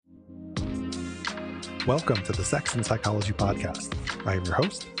Welcome to the Sex and Psychology Podcast. I am your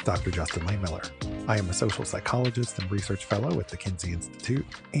host, Dr. Justin Lehmiller. I am a social psychologist and research fellow at the Kinsey Institute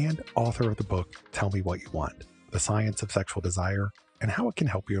and author of the book, Tell Me What You Want, The Science of Sexual Desire and How It Can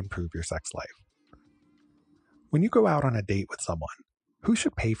Help You Improve Your Sex Life. When you go out on a date with someone, who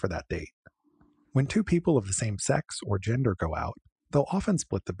should pay for that date? When two people of the same sex or gender go out, they'll often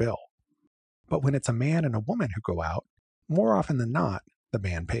split the bill. But when it's a man and a woman who go out, more often than not, the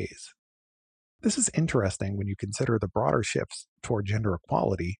man pays. This is interesting when you consider the broader shifts toward gender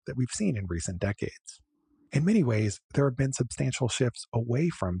equality that we've seen in recent decades. In many ways, there have been substantial shifts away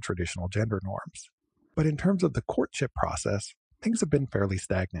from traditional gender norms. But in terms of the courtship process, things have been fairly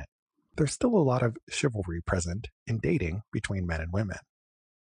stagnant. There's still a lot of chivalry present in dating between men and women.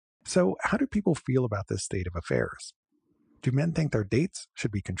 So how do people feel about this state of affairs? Do men think their dates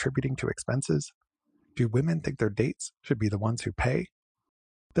should be contributing to expenses? Do women think their dates should be the ones who pay?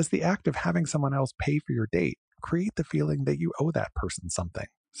 Does the act of having someone else pay for your date create the feeling that you owe that person something,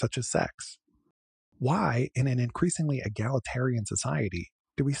 such as sex? Why, in an increasingly egalitarian society,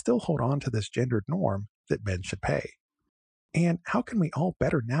 do we still hold on to this gendered norm that men should pay? And how can we all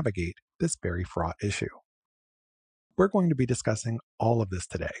better navigate this very fraught issue? We're going to be discussing all of this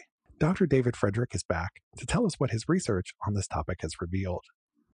today. Dr. David Frederick is back to tell us what his research on this topic has revealed.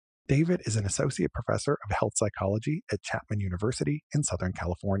 David is an associate professor of health psychology at Chapman University in Southern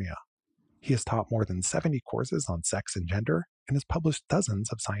California. He has taught more than 70 courses on sex and gender and has published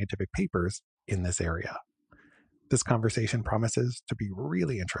dozens of scientific papers in this area. This conversation promises to be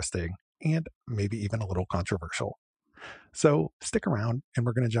really interesting and maybe even a little controversial. So stick around and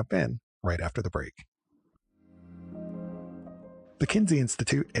we're going to jump in right after the break. The Kinsey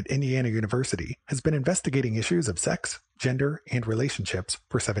Institute at Indiana University has been investigating issues of sex, gender, and relationships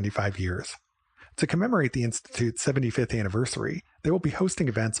for 75 years. To commemorate the Institute's 75th anniversary, they will be hosting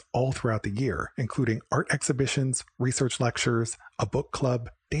events all throughout the year, including art exhibitions, research lectures, a book club,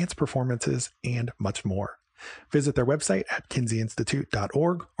 dance performances, and much more. Visit their website at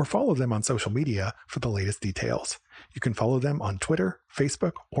kinseyinstitute.org or follow them on social media for the latest details. You can follow them on Twitter,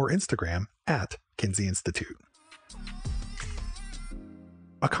 Facebook, or Instagram at Kinsey Institute.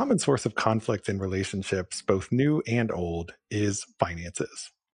 A common source of conflict in relationships, both new and old, is finances.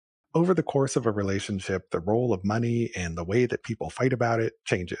 Over the course of a relationship, the role of money and the way that people fight about it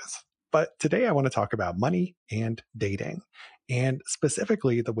changes. But today I want to talk about money and dating, and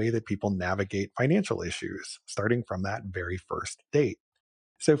specifically the way that people navigate financial issues, starting from that very first date.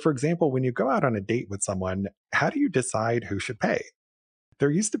 So for example, when you go out on a date with someone, how do you decide who should pay? There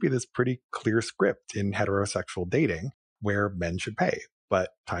used to be this pretty clear script in heterosexual dating where men should pay.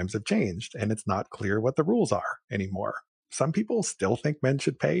 But times have changed, and it's not clear what the rules are anymore. Some people still think men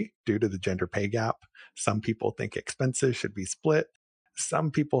should pay due to the gender pay gap. Some people think expenses should be split. Some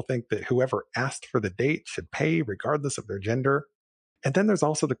people think that whoever asked for the date should pay regardless of their gender. And then there's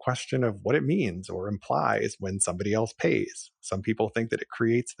also the question of what it means or implies when somebody else pays. Some people think that it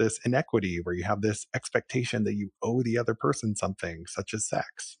creates this inequity where you have this expectation that you owe the other person something, such as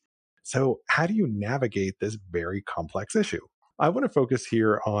sex. So how do you navigate this very complex issue? I want to focus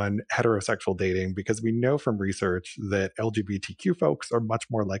here on heterosexual dating because we know from research that LGBTQ folks are much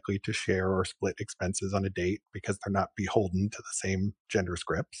more likely to share or split expenses on a date because they're not beholden to the same gender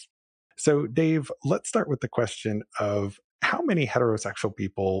scripts. So, Dave, let's start with the question of how many heterosexual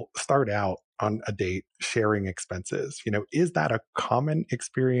people start out on a date sharing expenses? Is that a common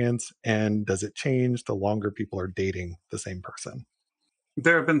experience, and does it change the longer people are dating the same person?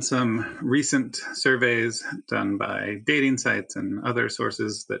 There have been some recent surveys done by dating sites and other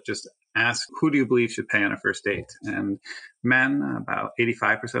sources that just ask, who do you believe should pay on a first date? And men, about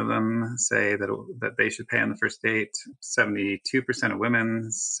 85% of them say that they should pay on the first date. 72% of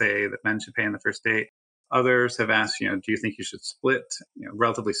women say that men should pay on the first date. Others have asked, do you think you should split?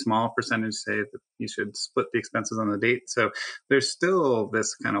 Relatively small percentage say that you should split the expenses on the date. So there's still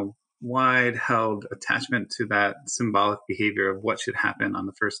this kind of wide held attachment to that symbolic behavior of what should happen on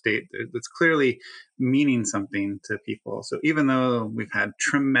the first date. It's clearly meaning something to people. So even though we've had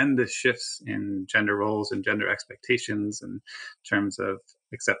tremendous shifts in gender roles and gender expectations in terms of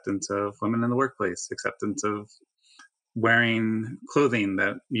acceptance of women in the workplace, acceptance of wearing clothing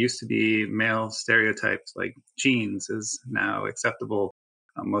that used to be male stereotypes like jeans is now acceptable.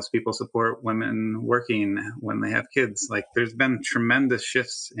 Most people support women working when they have kids. There's been tremendous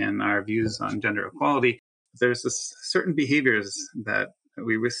shifts in our views on gender equality. There's certain behaviors that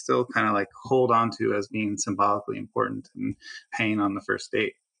we would still kind of hold on to as being symbolically important and paying on the first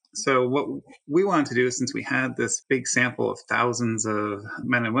date. So what we wanted to do, since we had this big sample of thousands of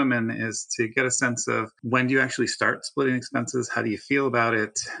men and women, is to get a sense of when do you actually start splitting expenses? How do you feel about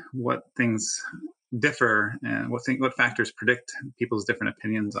it? What things differ and what factors predict people's different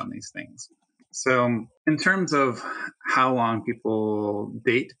opinions on these things. So in terms of how long people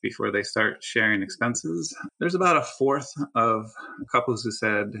date before they start sharing expenses, there's about a fourth of couples who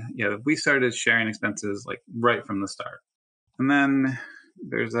said, yeah, we started sharing expenses like right from the start. And then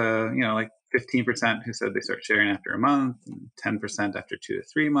there's like 15% who said they start sharing after a month, and 10% after 2 to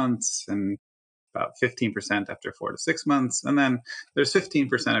 3 months, and about 15% after 4 to 6 months. And then there's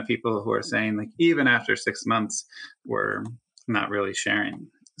 15% of people who are saying, like, even after 6 months, we're not really sharing.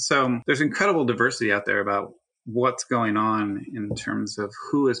 So there's incredible diversity out there about what's going on in terms of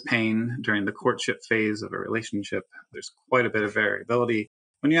who is paying during the courtship phase of a relationship. There's quite a bit of variability.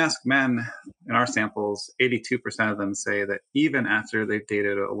 When you ask men in our samples, 82% of them say that even after they've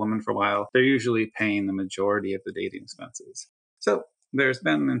dated a woman for a while, they're usually paying the majority of the dating expenses. So there's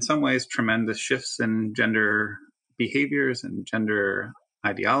been, in some ways, tremendous shifts in gender behaviors and gender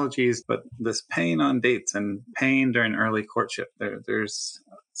ideologies, but this paying on dates and paying during early courtship, there's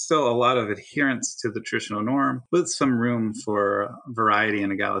still a lot of adherence to the traditional norm with some room for variety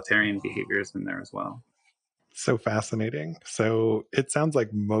and egalitarian behaviors in there as well. So fascinating. So it sounds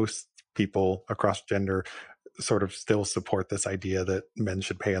like most people across gender sort of still support this idea that men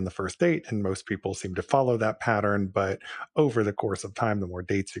should pay on the first date, and most people seem to follow that pattern. But over the course of time, the more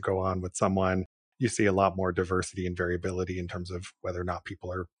dates you go on with someone, you see a lot more diversity and variability in terms of whether or not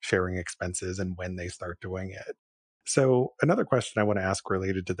people are sharing expenses and when they start doing it. So another question I want to ask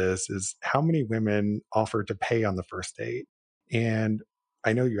related to this is, how many women offer to pay on the first date? And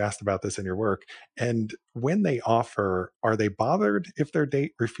I know you asked about this in your work. And when they offer, are they bothered if their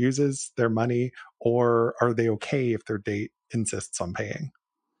date refuses their money, or are they okay if their date insists on paying?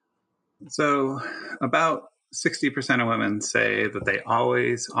 So about 60% of women say that they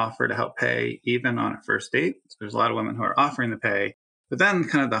always offer to help pay, even on a first date. So there's a lot of women who are offering to pay. But then,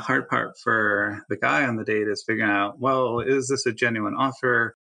 kind of the hard part for the guy on the date is figuring out, well, is this a genuine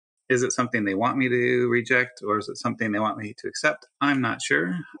offer? Is it something they want me to reject, or is it something they want me to accept? I'm not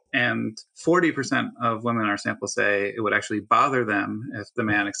sure. And 40% of women in our sample say it would actually bother them if the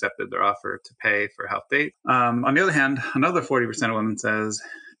man accepted their offer to pay for a help date. On the other hand, another 40% of women says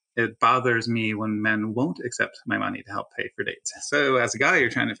it bothers me when men won't accept my money to help pay for dates. So as a guy, you're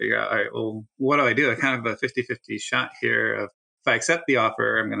trying to figure out, all right, well, what do I do? I kind of a 50-50 shot here of, if I accept the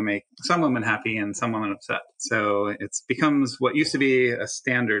offer, I'm going to make some women happy and some women upset. So it becomes what used to be a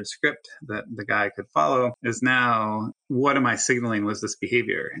standard script that the guy could follow is now, what am I signaling was this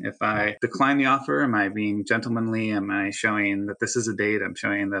behavior? If I decline the offer, am I being gentlemanly? Am I showing that this is a date? I'm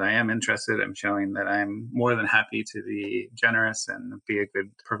showing that I am interested. I'm showing that I'm more than happy to be generous and be a good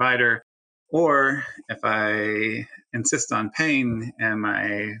provider. Or if I insist on paying, am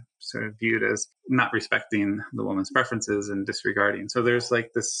I sort of viewed as not respecting the woman's preferences and disregarding? So there's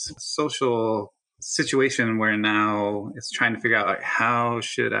like this social situation where now it's trying to figure out,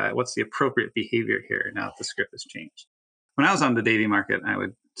 like, what's the appropriate behavior here now that the script has changed. When I was on the dating market, I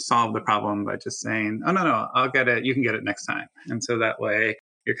would solve the problem by just saying, oh, no, I'll get it. You can get it next time. And so that way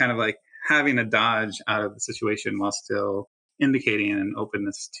you're kind of like having a dodge out of the situation while still indicating an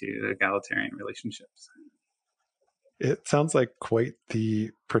openness to egalitarian relationships. It sounds like quite the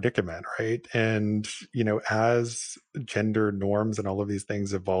predicament, right? And, as gender norms and all of these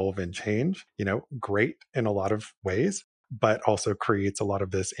things evolve and change, great in a lot of ways, but also creates a lot of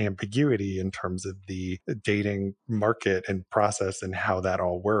this ambiguity in terms of the dating market and process and how that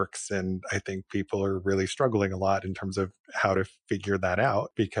all works. And I think people are really struggling a lot in terms of how to figure that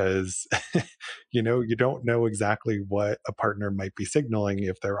out, because you don't know exactly what a partner might be signaling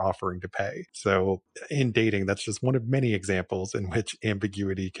if they're offering to pay. So in dating, that's just one of many examples in which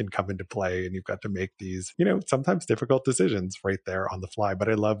ambiguity can come into play, and you've got to make these, sometimes difficult decisions right there on the fly. But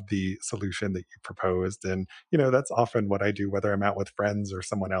I love the solution that you proposed. And, that's often what I do, whether I'm out with friends or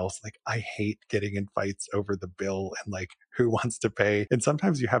someone else. Like, I hate getting in fights over the bill and like who wants to pay. And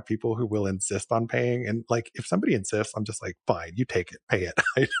sometimes you have people who will insist on paying. And like, if somebody insists, I'm just like, fine, you take it, pay it.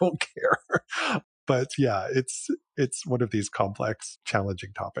 I don't care. But yeah, it's one of these complex,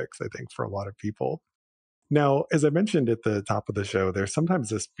 challenging topics, I think, for a lot of people. Now, as I mentioned at the top of the show, there's sometimes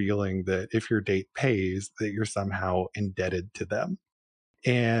this feeling that if your date pays, that you're somehow indebted to them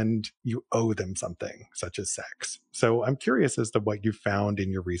and you owe them something, such as sex. So I'm curious as to what you found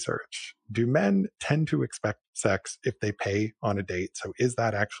in your research. Do men tend to expect sex if they pay on a date? So is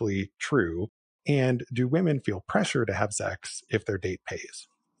that actually true? And do women feel pressure to have sex if their date pays?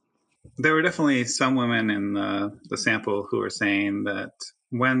 There were definitely some women in the sample who are saying that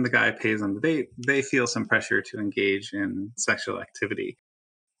when the guy pays on the date, they feel some pressure to engage in sexual activity.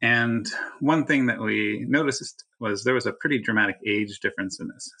 And one thing that we noticed was there was a pretty dramatic age difference in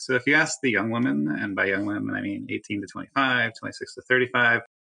this. So if you ask the young women, and by young women, I mean 18 to 25, 26 to 35,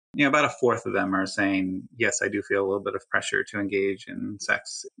 about a fourth of them are saying, yes, I do feel a little bit of pressure to engage in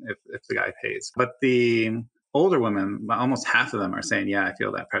sex if the guy pays. But the older women, almost half of them are saying, yeah, I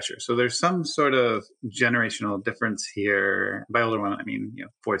feel that pressure. So there's some sort of generational difference here. By older women, I mean,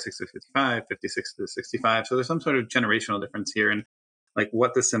 46 to 55, 56 to 65. So there's some sort of generational difference here. And like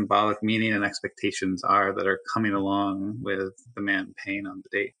what the symbolic meaning and expectations are that are coming along with the man paying on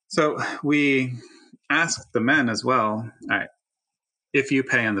the date. So we asked the men as well, all right, if you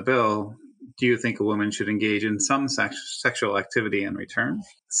pay on the bill, do you think a woman should engage in some sexual activity in return?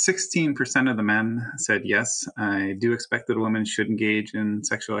 16% of the men said, yes, I do expect that a woman should engage in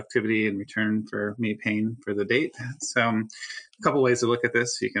sexual activity in return for me paying for the date. So a couple ways to look at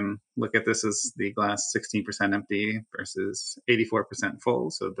this. You can look at this as the glass 16% empty versus 84%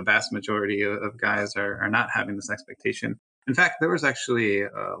 full. So the vast majority of guys are not having this expectation. In fact, there was actually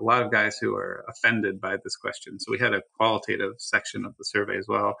a lot of guys who were offended by this question. So we had a qualitative section of the survey as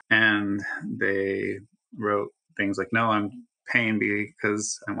well. And they wrote things like, no, I'm paying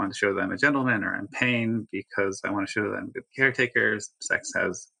because I want to show that I'm a gentleman, or I'm paying because I want to show that I'm good caretakers. Sex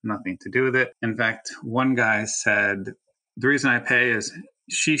has nothing to do with it. In fact, one guy said, the reason I pay is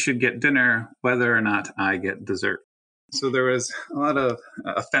she should get dinner whether or not I get dessert. So there was a lot of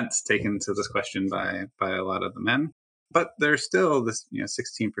offense taken to this question by a lot of the men. But there's still this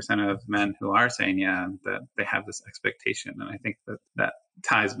 16% of men who are saying, yeah, that they have this expectation. And I think that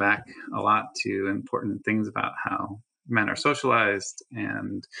ties back a lot to important things about how men are socialized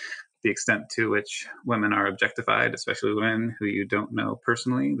and the extent to which women are objectified, especially women who you don't know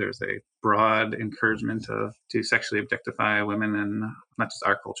personally. There's a broad encouragement to sexually objectify women in not just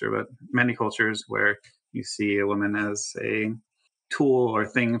our culture, but many cultures where you see a woman as a tool or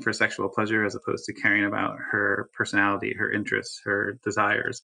thing for sexual pleasure as opposed to caring about her personality, her interests, her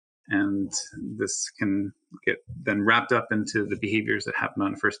desires. And this can get then wrapped up into the behaviors that happen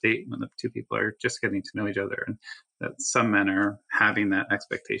on a first date when the two people are just getting to know each other, and that some men are having that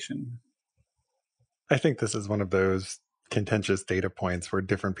expectation. I think this is one of those contentious data points where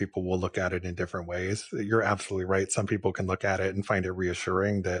different people will look at it in different ways. You're absolutely right. Some people can look at it and find it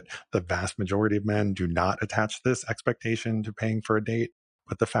reassuring that the vast majority of men do not attach this expectation to paying for a date.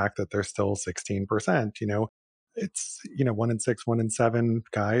 But the fact that there's still 16%, it's, 1 in 6, 1 in 7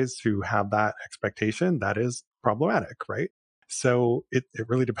 guys who have that expectation, that is problematic, right? So it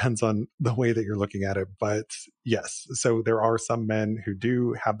really depends on the way that you're looking at it. But yes, so there are some men who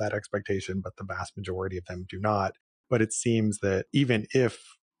do have that expectation, but the vast majority of them do not. But it seems that even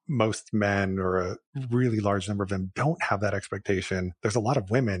if most men or a really large number of them don't have that expectation, there's a lot of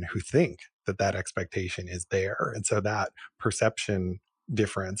women who think that that expectation is there. And so that perception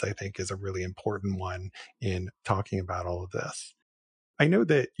difference, I think, is a really important one in talking about all of this. I know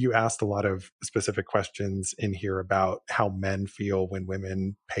that you asked a lot of specific questions in here about how men feel when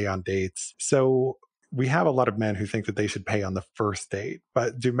women pay on dates. So we have a lot of men who think that they should pay on the first date,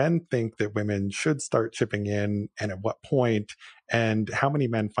 but do men think that women should start chipping in, and at what point? And how many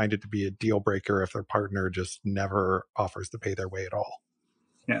men find it to be a deal breaker if their partner just never offers to pay their way at all?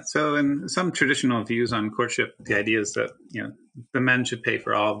 Yeah. So in some traditional views on courtship, the idea is that, the men should pay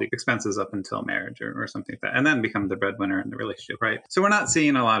for all the expenses up until marriage or something like that, and then become the breadwinner in the relationship, right? So we're not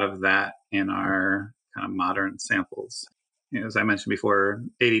seeing a lot of that in our kind of modern samples. As I mentioned before,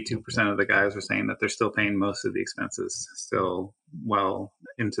 82% of the guys are saying that they're still paying most of the expenses still well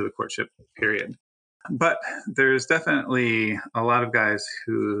into the courtship period. But there's definitely a lot of guys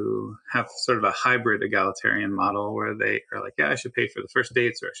who have sort of a hybrid egalitarian model where they are like, yeah, I should pay for the first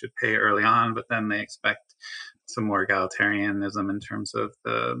dates, or I should pay early on, but then they expect some more egalitarianism in terms of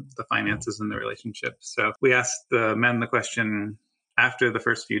the finances in the relationship. So we asked the men the question, after the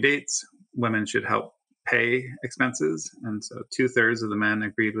first few dates, women should help pay expenses. And so 2/3 of the men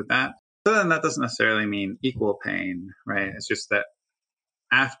agreed with that. So then that doesn't necessarily mean equal paying, right? It's just that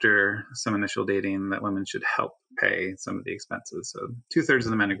after some initial dating, that women should help pay some of the expenses. So 2/3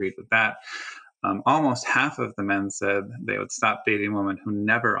 of the men agreed with that. Almost half of the men said they would stop dating a woman who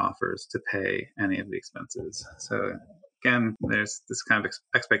never offers to pay any of the expenses. So again, there's this kind of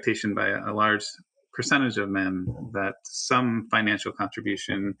expectation by a large percentage of men that some financial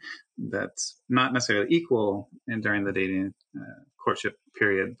contribution that's not necessarily equal during the dating courtship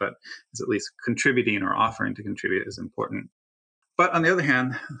period, but is at least contributing or offering to contribute is important. But on the other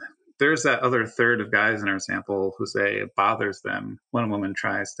hand, there's that other third of guys in our sample who say it bothers them when a woman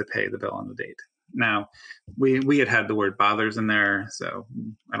tries to pay the bill on the date. Now, we had the word bothers in there, so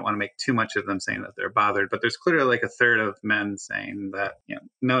I don't want to make too much of them saying that they're bothered, but there's clearly like a third of men saying that,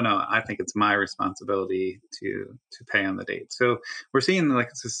 no, I think it's my responsibility to pay on the date. So we're seeing like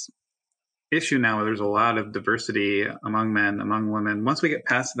this issue now where there's a lot of diversity among men, among women. Once we get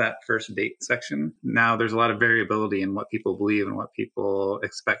past that first date section, now there's a lot of variability in what people believe and what people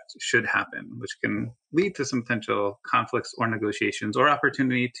expect should happen, which can lead to some potential conflicts or negotiations or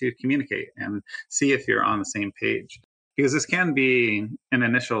opportunity to communicate and see if you're on the same page. Because this can be an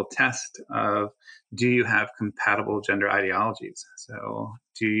initial test of, do you have compatible gender ideologies? So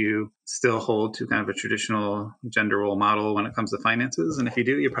do you still hold to kind of a traditional gender role model when it comes to finances? And if you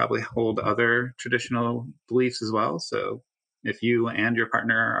do, you probably hold other traditional beliefs as well. So if you and your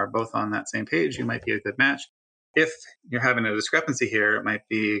partner are both on that same page, you might be a good match. If you're having a discrepancy here, it might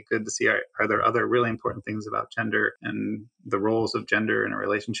be good to see, are there other really important things about gender and the roles of gender in a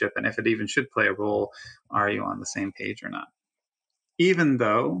relationship? And if it even should play a role, are you on the same page or not? Even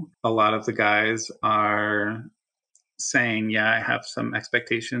though a lot of the guys are saying, yeah, I have some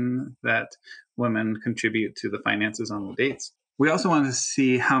expectation that women contribute to the finances on the dates, we also want to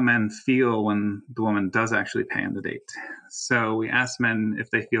see how men feel when the woman does actually pay on the date. So we asked men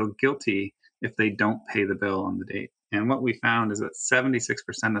if they feel guilty if they don't pay the bill on the date. And what we found is that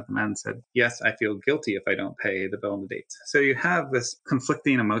 76% of the men said, yes, I feel guilty if I don't pay the bill on the date. So you have this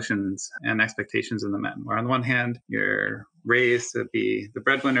conflicting emotions and expectations in the men, where on the one hand, you're raised to be the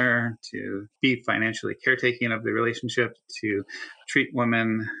breadwinner, to be financially caretaking of the relationship, to treat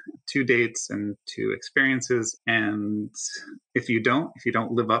women to dates and to experiences. And if you don't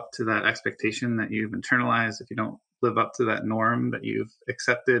live up to that expectation that you've internalized, if you don't live up to that norm that you've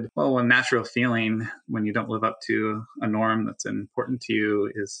accepted, well, a natural feeling when you don't live up to a norm that's important to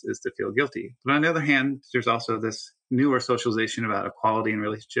you is to feel guilty. But on the other hand, there's also this newer socialization about equality in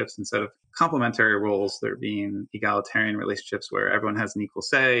relationships. Instead of complementary roles, there being egalitarian relationships where everyone has an equal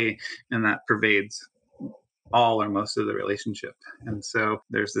say, and that pervades all or most of the relationship. And so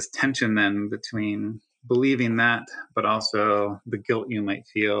there's this tension then between believing that, but also the guilt you might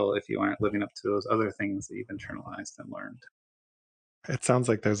feel if you aren't living up to those other things that you've internalized and learned. It sounds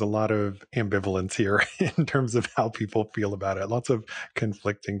like there's a lot of ambivalence here in terms of how people feel about it, lots of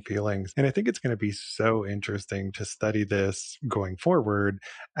conflicting feelings. And I think it's going to be so interesting to study this going forward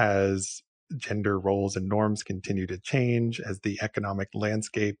as gender roles and norms continue to change, as the economic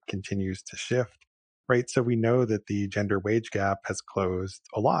landscape continues to shift. Right. So we know that the gender wage gap has closed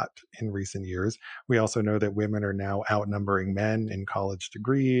a lot in recent years. We also know that women are now outnumbering men in college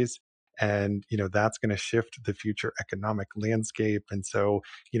degrees. And, that's going to shift the future economic landscape. And so,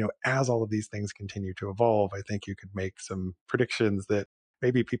 as all of these things continue to evolve, I think you could make some predictions that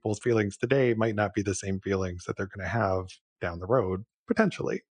maybe people's feelings today might not be the same feelings that they're going to have down the road,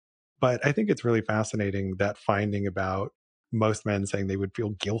 potentially. But I think it's really fascinating, that finding about most men saying they would feel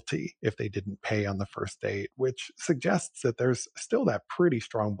guilty if they didn't pay on the first date, which suggests that there's still that pretty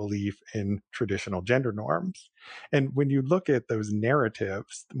strong belief in traditional gender norms. And when you look at those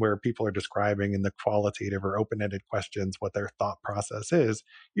narratives where people are describing in the qualitative or open ended questions what their thought process is,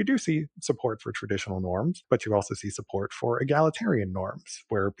 you do see support for traditional norms, but you also see support for egalitarian norms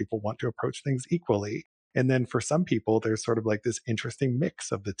where people want to approach things equally. And then for some people, there's sort of like this interesting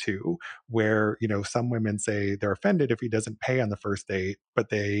mix of the two where, some women say they're offended if he doesn't pay on the first date, but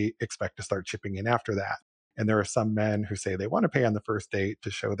they expect to start chipping in after that. And there are some men who say they want to pay on the first date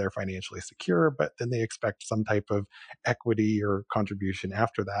to show they're financially secure, but then they expect some type of equity or contribution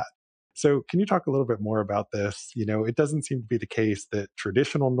after that. So, can you talk a little bit more about this? It doesn't seem to be the case that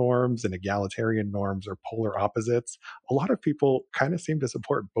traditional norms and egalitarian norms are polar opposites. A lot of people kind of seem to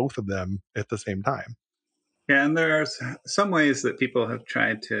support both of them at the same time. Yeah, and there are some ways that people have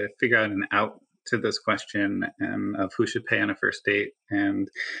tried to figure out an out to this question and of who should pay on a first date. And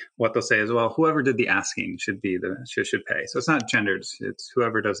what they'll say is, well, whoever did the asking should pay. So it's not gendered; it's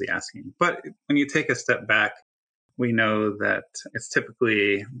whoever does the asking. But when you take a step back, we know that it's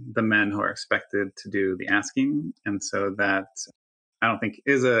typically the men who are expected to do the asking, and so that I don't think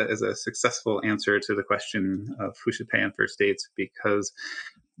is a successful answer to the question of who should pay on first dates, because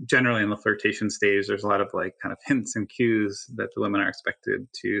generally in the flirtation stage, there's a lot of like kind of hints and cues that the women are expected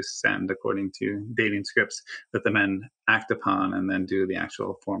to send according to dating scripts that the men act upon and then do the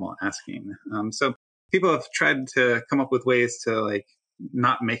actual formal asking. So people have tried to come up with ways to like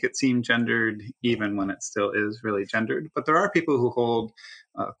not make it seem gendered, even when it still is really gendered. But there are people who hold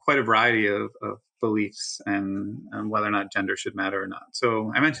quite a variety of beliefs and whether or not gender should matter or not.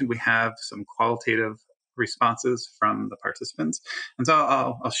 So I mentioned we have some qualitative responses from the participants. And so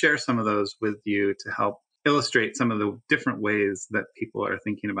I'll share some of those with you to help illustrate some of the different ways that people are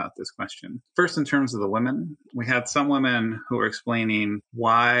thinking about this question. First, in terms of the women, we had some women who were explaining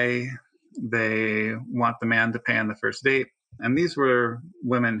why they want the man to pay on the first date. And these were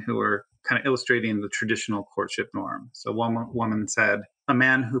women who were kind of illustrating the traditional courtship norm. So one woman said, "A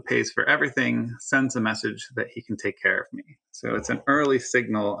man who pays for everything sends a message that he can take care of me." So it's an early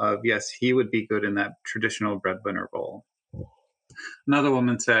signal of, yes, he would be good in that traditional breadwinner role. Another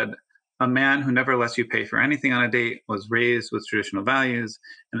woman said, "A man who never lets you pay for anything on a date was raised with traditional values,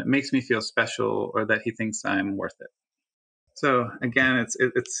 and it makes me feel special or that he thinks I'm worth it." So again,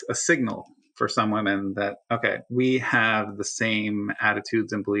 it's a signal for some women that, okay, we have the same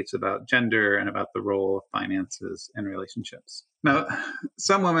attitudes and beliefs about gender and about the role of finances in relationships. Now,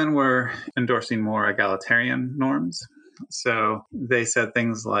 some women were endorsing more egalitarian norms. So they said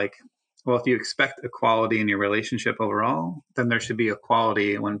things like, well, if you expect equality in your relationship overall, then there should be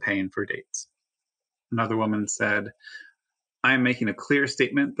equality when paying for dates. Another woman said, "I am making a clear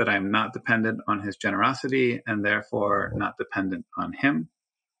statement that I am not dependent on his generosity and therefore not dependent on him."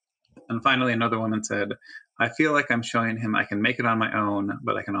 And finally, another woman said, "I feel like I'm showing him I can make it on my own,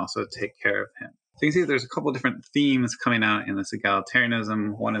 but I can also take care of him." So you can see there's a couple of different themes coming out in this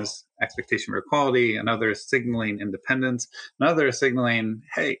egalitarianism. One is expectation for equality, another is signaling independence, another is signaling,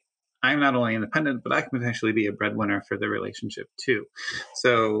 hey, I'm not only independent, but I can potentially be a breadwinner for the relationship too.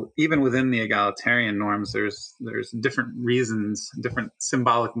 So even within the egalitarian norms, there's different reasons, different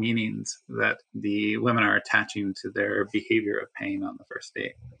symbolic meanings that the women are attaching to their behavior of paying on the first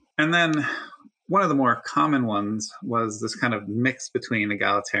date. And then one of the more common ones was this kind of mix between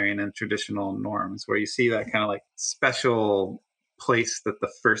egalitarian and traditional norms, where you see that kind of like special place that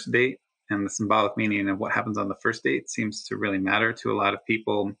the first date and the symbolic meaning of what happens on the first date seems to really matter to a lot of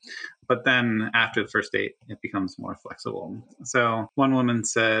people. But then after the first date, it becomes more flexible. So one woman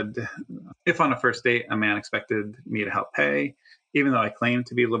said, "If on a first date, a man expected me to help pay, even though I claim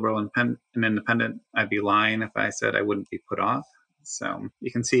to be liberal and independent, I'd be lying if I said I wouldn't be put off." So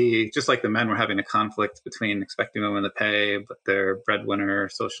you can see, just like the men were having a conflict between expecting women to pay, but their breadwinner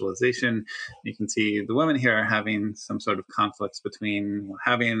socialization, you can see the women here are having some sort of conflicts between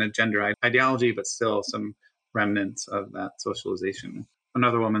having a gender ideology, but still some remnants of that socialization.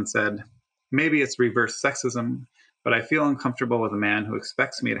 Another woman said, "Maybe it's reverse sexism, but I feel uncomfortable with a man who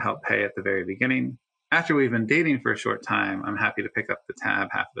expects me to help pay at the very beginning. After we've been dating for a short time, I'm happy to pick up the tab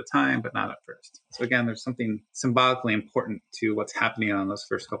half of the time, but not at first." So again, there's something symbolically important to what's happening on those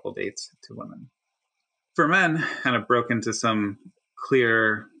first couple dates to women. For men, kind of broke into some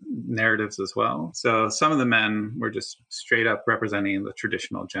clear narratives as well. So some of the men were just straight up representing the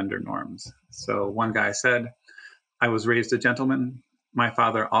traditional gender norms. So one guy said, "I was raised a gentleman. My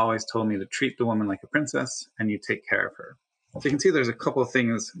father always told me to treat the woman like a princess and you take care of her." So you can see there's a couple of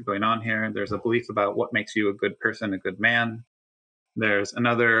things going on here. There's a belief about what makes you a good person, a good man. There's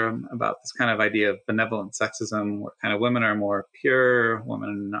another about this kind of idea of benevolent sexism, where kind of women are more pure,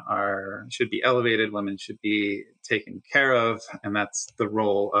 women should be elevated, women should be taken care of, and that's the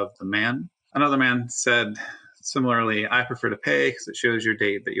role of the man. Another man said, similarly, "I prefer to pay because it shows your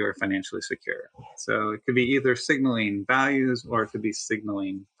date that you are financially secure." So it could be either signaling values or it could be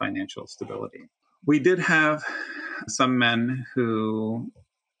signaling financial stability. We did have some men who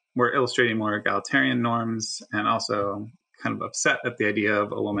were illustrating more egalitarian norms and also kind of upset at the idea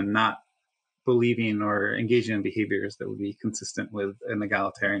of a woman not believing or engaging in behaviors that would be consistent with an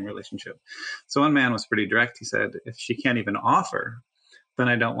egalitarian relationship. So one man was pretty direct. He said, "If she can't even offer, then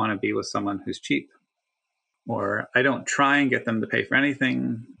I don't want to be with someone who's cheap." Or, "I don't try and get them to pay for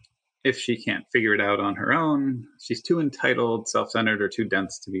anything. If she can't figure it out on her own, she's too entitled, self-centered, or too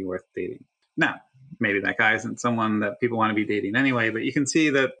dense to be worth dating." Now, maybe that guy isn't someone that people want to be dating anyway, but you can see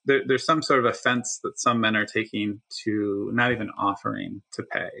that there's some sort of offense that some men are taking to not even offering to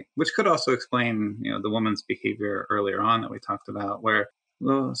pay, which could also explain, the woman's behavior earlier on that we talked about, where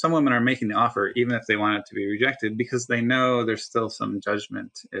some women are making the offer even if they want it to be rejected because they know there's still some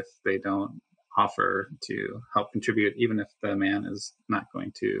judgment if they don't offer to help contribute, even if the man is not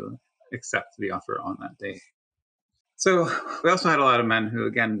going to accept the offer on that day. So we also had a lot of men who,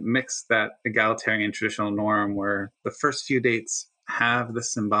 again, mixed that egalitarian traditional norm where the first few dates have the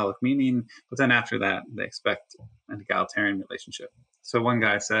symbolic meaning, but then after that, they expect an egalitarian relationship. So one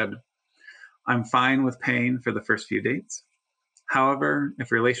guy said, "I'm fine with paying for the first few dates. However,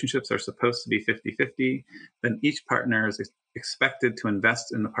 if relationships are supposed to be 50-50, then each partner is expected to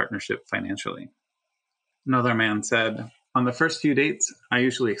invest in the partnership financially." Another man said, "On the first few dates, I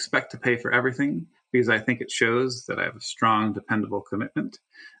usually expect to pay for everything because I think it shows that I have a strong, dependable commitment.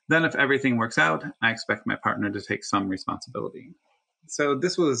 Then if everything works out, I expect my partner to take some responsibility." So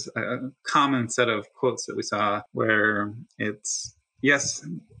this was a common set of quotes that we saw where it's, yes,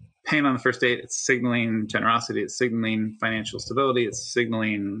 paying on the first date, it's signaling generosity, it's signaling financial stability, it's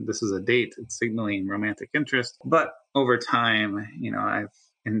signaling this is a date, it's signaling romantic interest. But over time, I've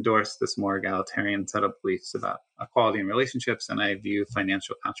endorsed this more egalitarian set of beliefs about equality in relationships, and I view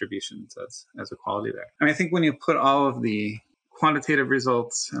financial contributions as equality there. And I think when you put all of the quantitative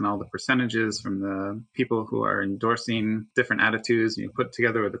results and all the percentages from the people who are endorsing different attitudes, and you put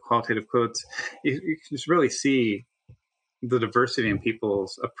together with the qualitative quotes, you just really see the diversity in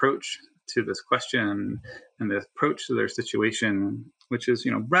people's approach to this question and the approach to their situation, which is,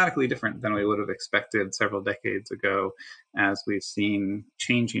 radically different than we would have expected several decades ago, as we've seen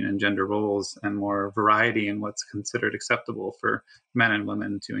changing in gender roles and more variety in what's considered acceptable for men and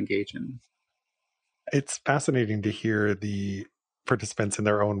women to engage in. It's fascinating to hear the participants in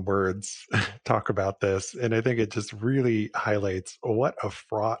their own words talk about this. And I think it just really highlights what a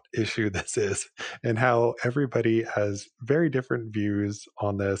fraught issue this is and how everybody has very different views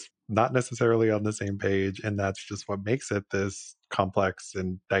on this, not necessarily on the same page. And that's just what makes it this complex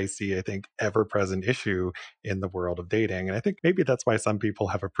and dicey, I think, ever-present issue in the world of dating. And I think maybe that's why some people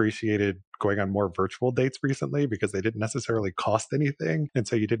have appreciated going on more virtual dates recently, because they didn't necessarily cost anything. And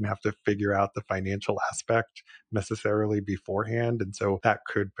so you didn't have to figure out the financial aspect necessarily beforehand. And so that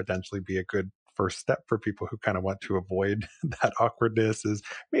could potentially be a good first step for people who kind of want to avoid that awkwardness, is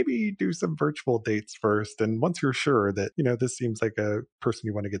maybe do some virtual dates first. And once you're sure that, this seems like a person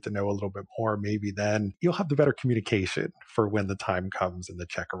you want to get to know a little bit more, maybe then you'll have the better communication for when the time comes and the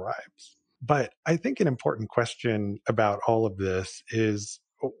check arrives. But I think an important question about all of this is,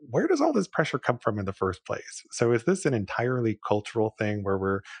 where does all this pressure come from in the first place? So is this an entirely cultural thing where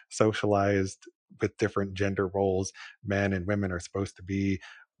we're socialized with different gender roles? Men and women are supposed to be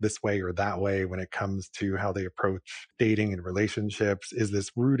this way or that way when it comes to how they approach dating and relationships? Is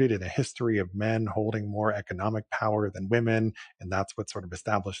this rooted in a history of men holding more economic power than women, and that's what sort of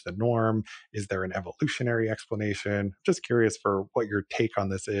established the norm? Is there an evolutionary explanation? Just curious for what your take on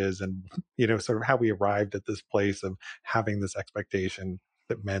this is, and sort of how we arrived at this place of having this expectation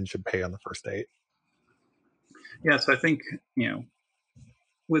that men should pay on the first date. Yeah, so I think,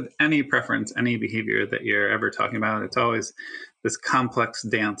 with any preference, any behavior that you're ever talking about, it's always this complex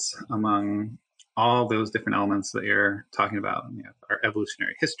dance among all those different elements that you're talking about. Our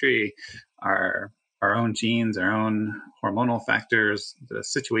evolutionary history, our own genes, our own hormonal factors, the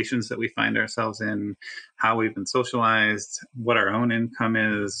situations that we find ourselves in, how we've been socialized, what our own income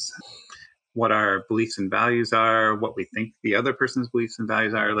is, what our beliefs and values are, what we think the other person's beliefs and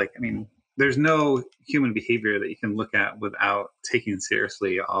values are. There's no human behavior that you can look at without taking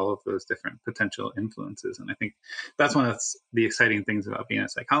seriously all of those different potential influences. And I think that's one of the exciting things about being a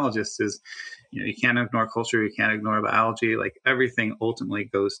psychologist is, you can't ignore culture, you can't ignore biology. Everything ultimately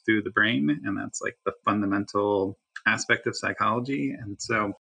goes through the brain, and that's the fundamental aspect of psychology. And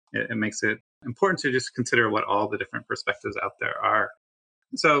so it makes it important to just consider what all the different perspectives out there are.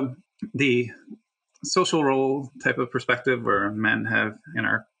 So the social role type of perspective, where men have in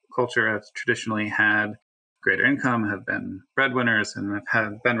our culture have traditionally had greater income, have been breadwinners, and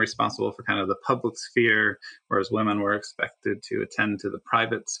have been responsible for kind of the public sphere, whereas women were expected to attend to the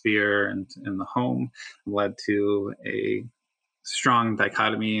private sphere and in the home, led to a strong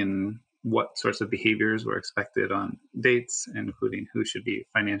dichotomy in what sorts of behaviors were expected on dates, including who should be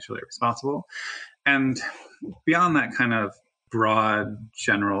financially responsible. And beyond that kind of broad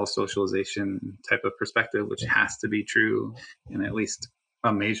general socialization type of perspective, which has to be true in at least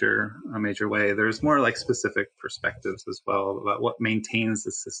a major way, there's more specific perspectives as well about what maintains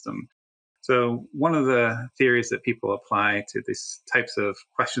the system. So one of the theories that people apply to these types of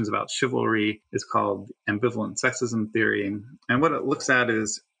questions about chivalry is called ambivalent sexism theory. And what it looks at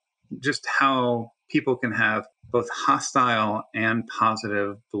is just how people can have both hostile and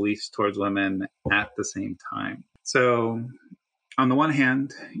positive beliefs towards women at the same time. So on the one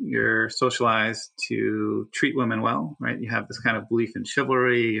hand, you're socialized to treat women well, right? You have this kind of belief in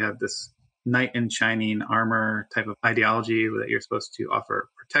chivalry. You have this knight in shining armor type of ideology that you're supposed to offer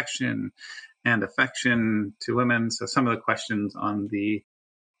protection and affection to women. So some of the questions on the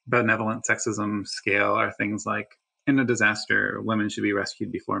benevolent sexism scale are things like, in a disaster, women should be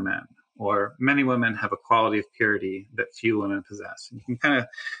rescued before men, or many women have a quality of purity that few women possess. And you can kind of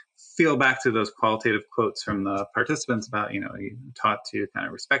feel back to those qualitative quotes from the participants about, you're taught to kind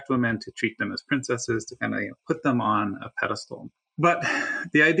of respect women, to treat them as princesses, to kind of put them on a pedestal. But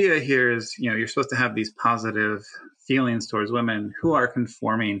the idea here is, you're supposed to have these positive feelings towards women who are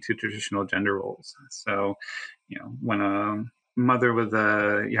conforming to traditional gender roles. So, when a mother with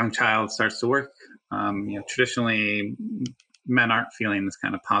a young child starts to work, traditionally men aren't feeling this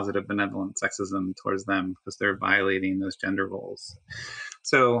kind of positive, benevolent sexism towards them because they're violating those gender roles.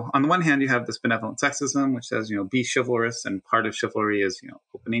 So on the one hand, you have this benevolent sexism, which says, be chivalrous, and part of chivalry is,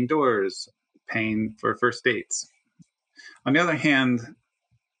 opening doors, paying for first dates. On the other hand,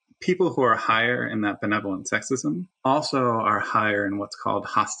 people who are higher in that benevolent sexism also are higher in what's called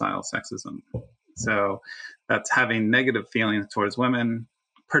hostile sexism. So that's having negative feelings towards women,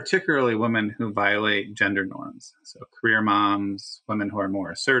 particularly women who violate gender norms. So career moms, women who are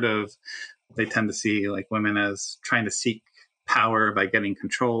more assertive, they tend to see women as trying to seek power by getting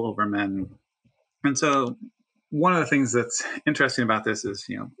control over men. And so one of the things that's interesting about this is,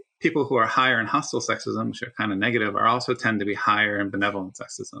 people who are higher in hostile sexism, which are kind of negative, are also tend to be higher in benevolent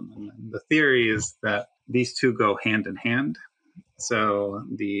sexism. And the theory is that these two go hand in hand. So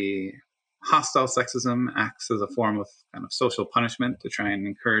the hostile sexism acts as a form of kind of social punishment to try and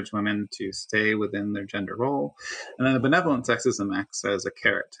encourage women to stay within their gender role. And then the benevolent sexism acts as a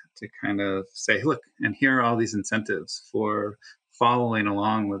carrot to kind of say, look, and here are all these incentives for following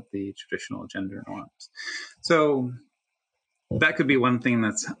along with the traditional gender norms. So that could be one thing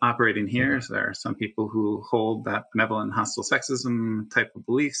that's operating here. So there are some people who hold that benevolent hostile sexism type of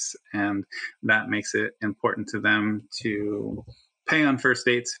beliefs, and that makes it important to them to pay on first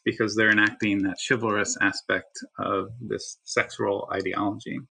dates because they're enacting that chivalrous aspect of this sex role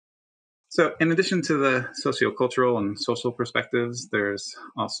ideology. So in addition to the sociocultural and social perspectives, there's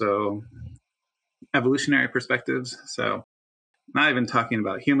also evolutionary perspectives. So not even talking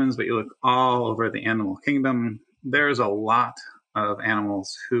about humans, but you look all over the animal kingdom, there's a lot of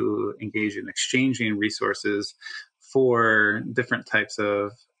animals who engage in exchanging resources for different types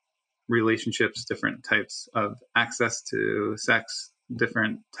of relationships, different types of access to sex,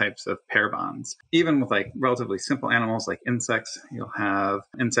 different types of pair bonds. Even with relatively simple animals like insects, you'll have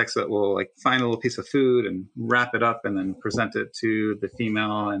insects that will find a little piece of food and wrap it up and then present it to the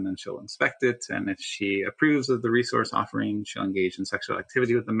female, and then she'll inspect it. And if she approves of the resource offering, she'll engage in sexual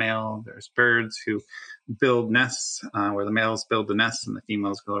activity with the male. There's birds who build nests where the males build the nests and the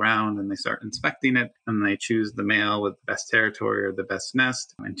females go around and they start inspecting it, and they choose the male with the best territory or the best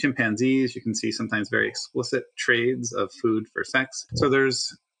nest. In chimpanzees, you can see sometimes very explicit trades of food for sex. So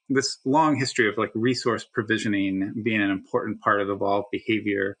there's this long history of resource provisioning being an important part of evolved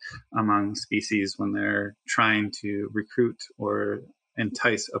behavior among species when they're trying to recruit or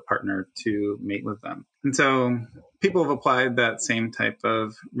entice a partner to mate with them. And so people have applied that same type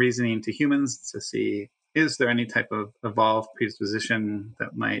of reasoning to humans to see, is there any type of evolved predisposition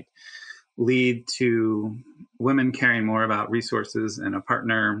that might lead to women caring more about resources and a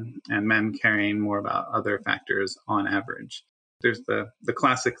partner and men caring more about other factors on average. There's the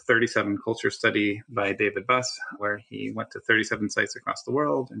classic 37 culture study by David Buss, where he went to 37 sites across the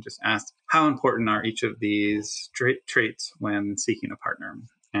world and just asked, how important are each of these traits when seeking a partner?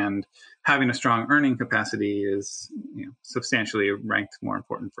 And having a strong earning capacity is substantially ranked more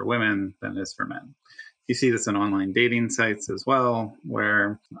important for women than it is for men. You see this in online dating sites as well,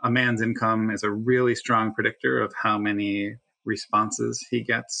 where a man's income is a really strong predictor of how many responses he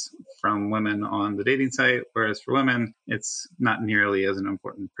gets from women on the dating site, whereas for women, it's not nearly as an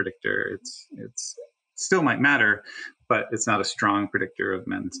important predictor. It's still might matter, but it's not a strong predictor of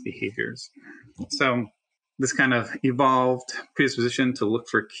men's behaviors. So this kind of evolved predisposition to look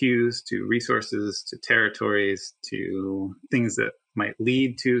for cues to resources, to territories, to things that might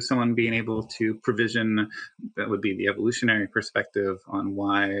lead to someone being able to provision, that would be the evolutionary perspective on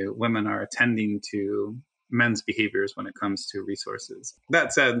why women are attending to men's behaviors when it comes to resources.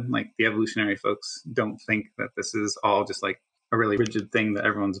 That said, the evolutionary folks don't think that this is all just a really rigid thing that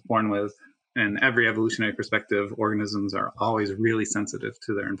everyone's born with. In every evolutionary perspective, organisms are always really sensitive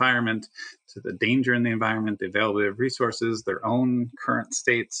to their environment, to the danger in the environment, the availability of resources, their own current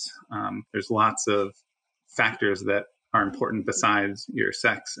states. There's lots of factors that are important besides your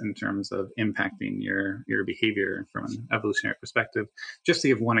sex in terms of impacting your behavior from an evolutionary perspective. Just to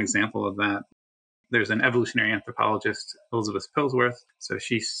give one example of that, there's an evolutionary anthropologist, Elizabeth Pillsworth. So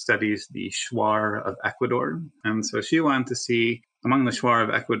she studies the Shuar of Ecuador. And so she wanted to see among the Shuar of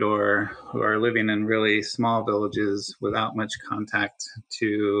Ecuador who are living in really small villages without much contact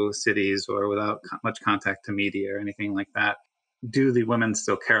to cities or without much contact to media or anything like that, do the women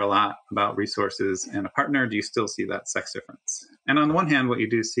still care a lot about resources and a partner? Do you still see that sex difference? And on the one hand, what you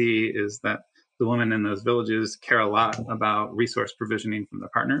do see is that the women in those villages care a lot about resource provisioning from their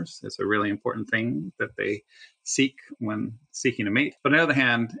partners. It's a really important thing that they seek when seeking a mate. But on the other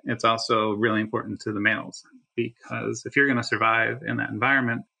hand, it's also really important to the males, because if you're going to survive in that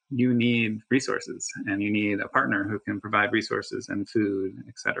environment, you need resources and you need a partner who can provide resources and food,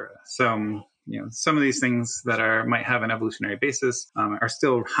 etc. So some of these things that might have an evolutionary basis are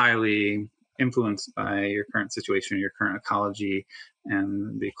still highly influenced by your current situation, your current ecology,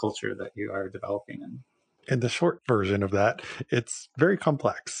 and the culture that you are developing in. In the short version of that, it's very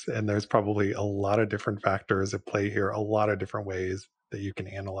complex, and there's probably a lot of different factors at play here, a lot of different ways that you can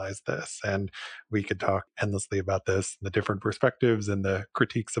analyze this. And we could talk endlessly about this, the different perspectives and the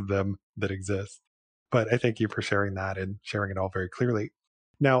critiques of them that exist. But I thank you for sharing that and sharing it all very clearly.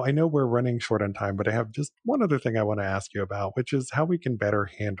 Now, I know we're running short on time, but I have just one other thing I want to ask you about, which is how we can better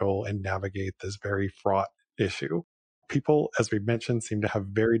handle and navigate this very fraught issue. People, as we've mentioned, seem to have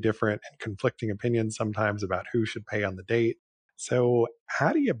very different and conflicting opinions sometimes about who should pay on the date. So,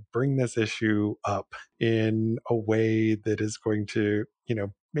 how do you bring this issue up in a way that is going to,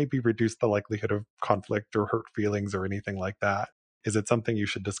 maybe reduce the likelihood of conflict or hurt feelings or anything like that? Is it something you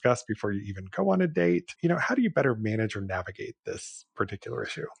should discuss before you even go on a date? How do you better manage or navigate this particular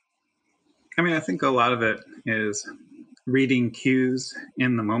issue? I mean, I think a lot of it is reading cues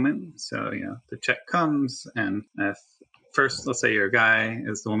in the moment. So, the check comes, and if first, let's say you're a guy,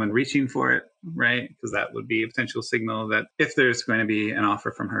 is the woman reaching for it, right? Because that would be a potential signal that if there's going to be an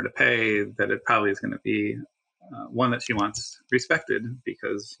offer from her to pay, that it probably is going to be one that she wants respected,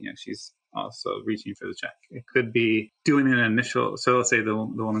 because she's also reaching for the check. It could be doing an initial, so let's say the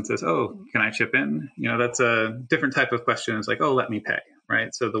woman says, "Oh, can I chip in?" That's a different type of question. It's like, "Oh, let me pay,"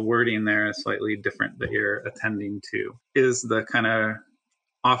 right? So the wording there is slightly different that you're attending to. Is the kind of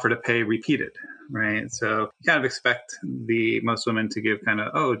offer to pay repeated, right? So you kind of expect most women to give kind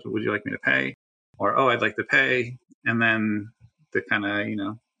of, "Oh, would you like me to pay?" Or, "Oh, I'd like to pay." And then the kind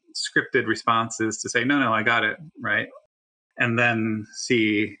of, scripted response is to say, no, I got it, right? And then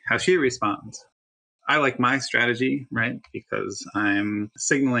see how she responds. I like my strategy, right? Because I'm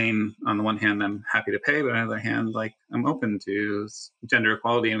signaling, on the one hand, I'm happy to pay, but on the other hand, I'm open to gender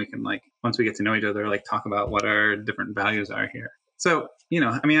equality, and we can once we get to know each other, talk about what our different values are here. So,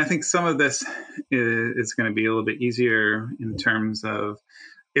 I think some of this is going to be a little bit easier in terms of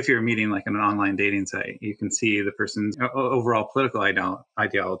if you're meeting an online dating site, you can see the person's overall political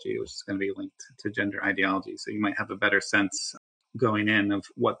ideology, which is going to be linked to gender ideology. So you might have a better sense going in of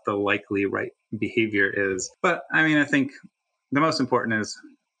what the likely right behavior is. But I think the most important is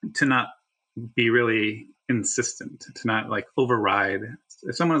to not be really insistent, to not override.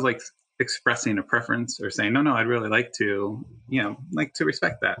 If someone is expressing a preference or saying, no, I'd really like to, to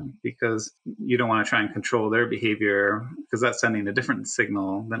respect that, because you don't want to try and control their behavior, because that's sending a different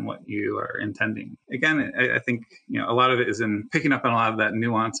signal than what you are intending. Again, I think, a lot of it is in picking up on a lot of that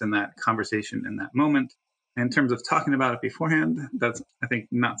nuance in that conversation in that moment. In terms of talking about it beforehand, that's, I think,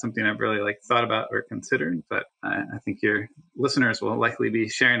 not something I've really thought about or considered, but I think your listeners will likely be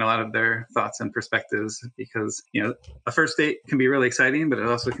sharing a lot of their thoughts and perspectives, because, a first date can be really exciting, but it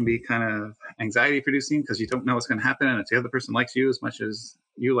also can be kind of anxiety producing, because you don't know what's going to happen, and if the other person likes you as much as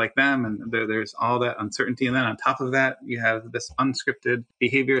you like them, and there's all that uncertainty. And then on top of that, you have this unscripted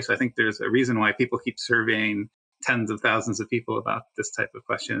behavior. So I think there's a reason why people keep surveying tens of thousands of people about this type of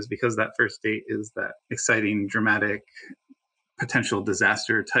question, is because that first date is that exciting, dramatic, potential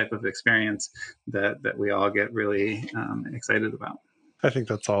disaster type of experience that we all get really excited about. I think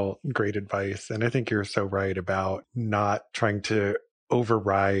that's all great advice. And I think you're so right about not trying to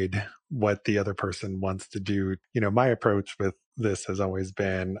override what the other person wants to do. My approach with this has always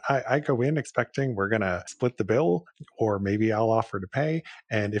been, I go in expecting we're going to split the bill, or maybe I'll offer to pay.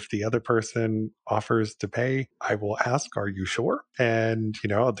 And if the other person offers to pay, I will ask, are you sure? And,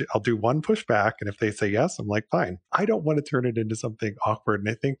 I'll do one pushback. And if they say yes, I'm like, fine. I don't want to turn it into something awkward. And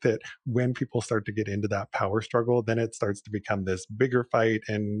I think that when people start to get into that power struggle, then it starts to become this bigger fight.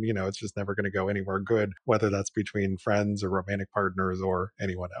 And, it's just never going to go anywhere good, whether that's between friends or romantic partners or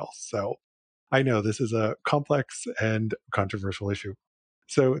anyone else. So I know this is a complex and controversial issue.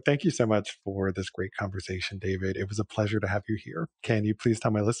 So thank you so much for this great conversation, David. It was a pleasure to have you here. Can you please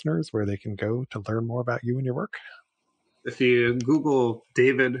tell my listeners where they can go to learn more about you and your work? If you Google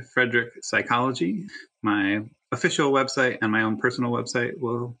David Frederick Psychology, my official website and my own personal website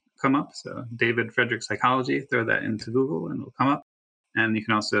will come up. So David Frederick Psychology, throw that into Google and it'll come up. And you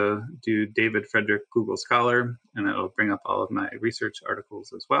can also do David Frederick Google Scholar, and that'll bring up all of my research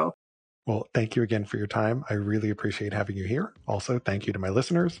articles as well. Well, thank you again for your time. I really appreciate having you here. Also, thank you to my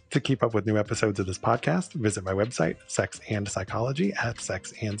listeners. To keep up with new episodes of this podcast, visit my website, Sex and Psychology, at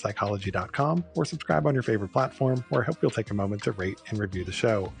sexandpsychology.com, or subscribe on your favorite platform, where I hope you'll take a moment to rate and review the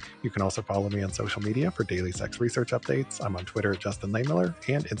show. You can also follow me on social media for daily sex research updates. I'm on Twitter at Justin Lehmiller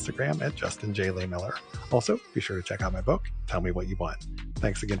and Instagram at Justin J. Lehmiller. Also, be sure to check out my book, Tell Me What You Want.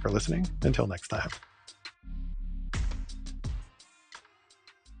 Thanks again for listening. Until next time.